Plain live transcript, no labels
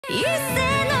う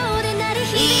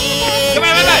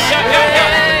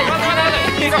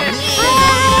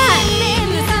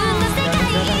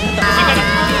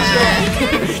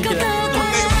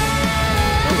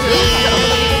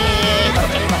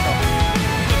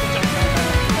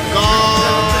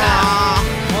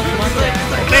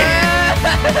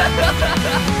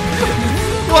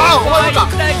わお前か。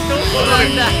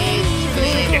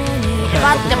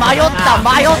待って、迷ったっ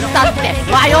て迷ったんだって。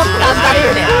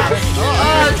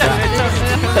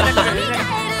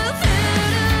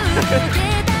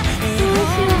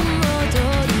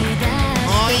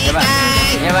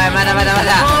やばい、まだ出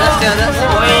してよ。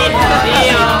い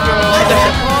いよ。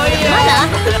まだ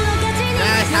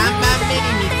3番目に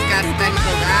見つかった人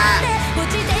が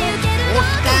おっ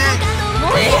た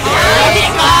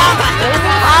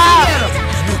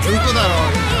どこだろ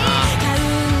う。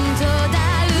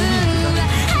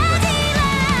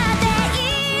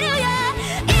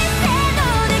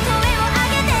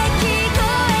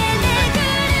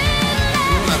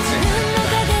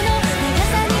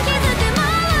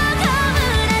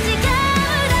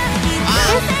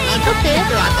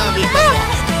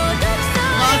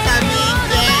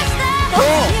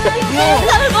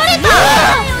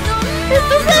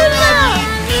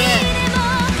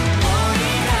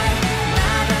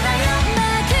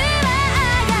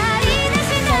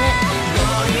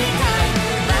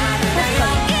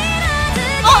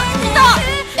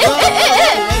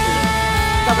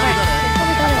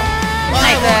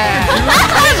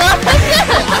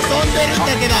遊んでるんだ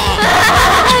けど。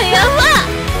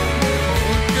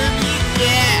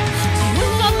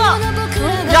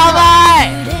やばい。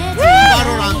バロ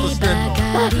ラントしてんの。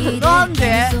なんで？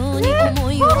や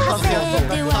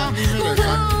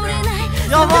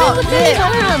ばい。バ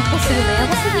ロラントするのやば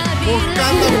すぎ。極寒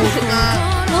だ極寒。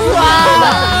うわ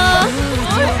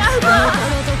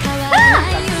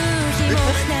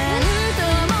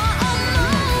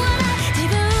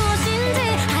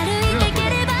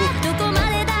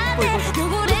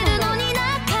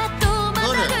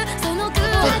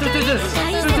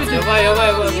やば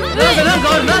い。なんか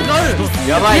ある。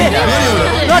やばいんだ。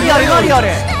何あれ。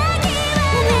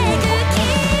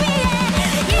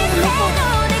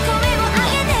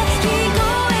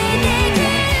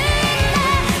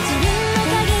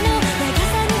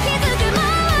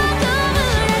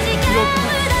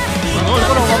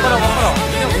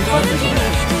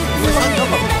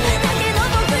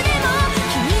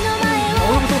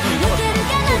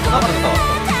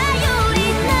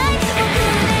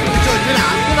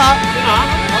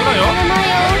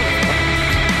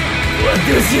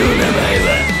私の名前は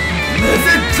マザ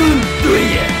コンドや。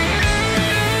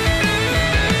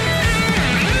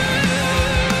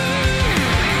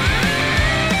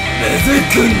マザ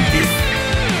コンです。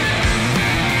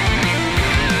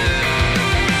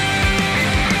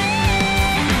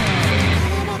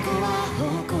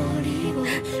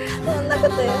そんなこ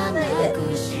と言わないで。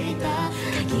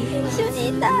一緒に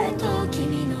いたい。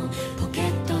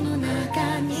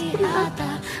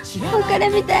別れ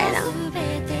みたいな。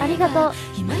ありがとう。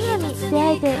マヤに出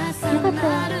会えてよかった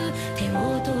よ。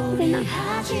レナ、帰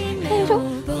ろう。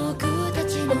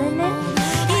ごめんね。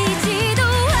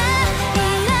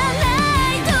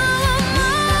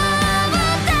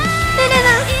レナ、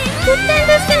絶対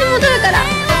助けに戻るから。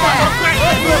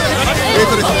で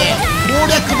すね、攻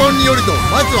略本によると、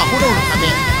まずは炎の壁。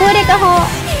攻略法。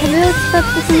壁を使っ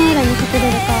てその裏に隠れ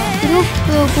るか、ブロッ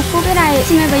クを5個ぐらい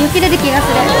締めば避けれる気がす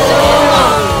る。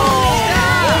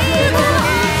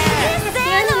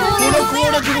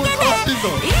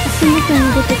足元に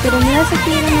出てくる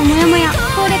紫色のモヤモヤ。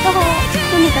攻略法。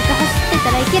とにかく走ってた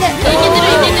らいける。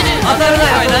当たるな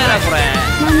これ。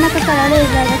真ん中からレー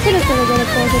ザーがくるくる出る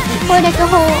攻撃。攻略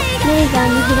法。レーザ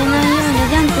ーに触れないように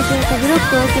ジャンプするとブロッ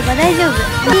クを置けば大丈夫。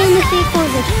 TNT 攻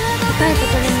撃。高いと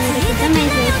ころに入れてダメー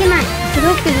ジを受けない。ブロ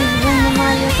ックで自分の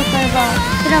周りを囲えば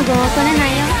スラグを取れな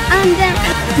いよ。安全。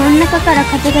真ん中から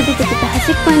風が出てきて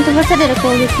端っこに飛ばされる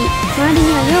攻撃。周りに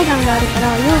は溶岩があるか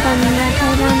ら溶岩のない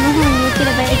階段の方に避け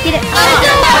ればいける。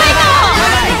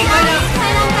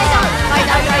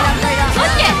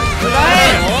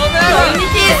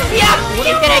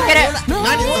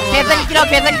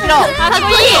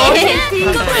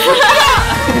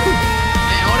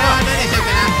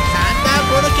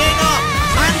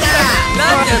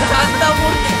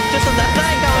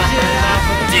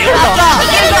あ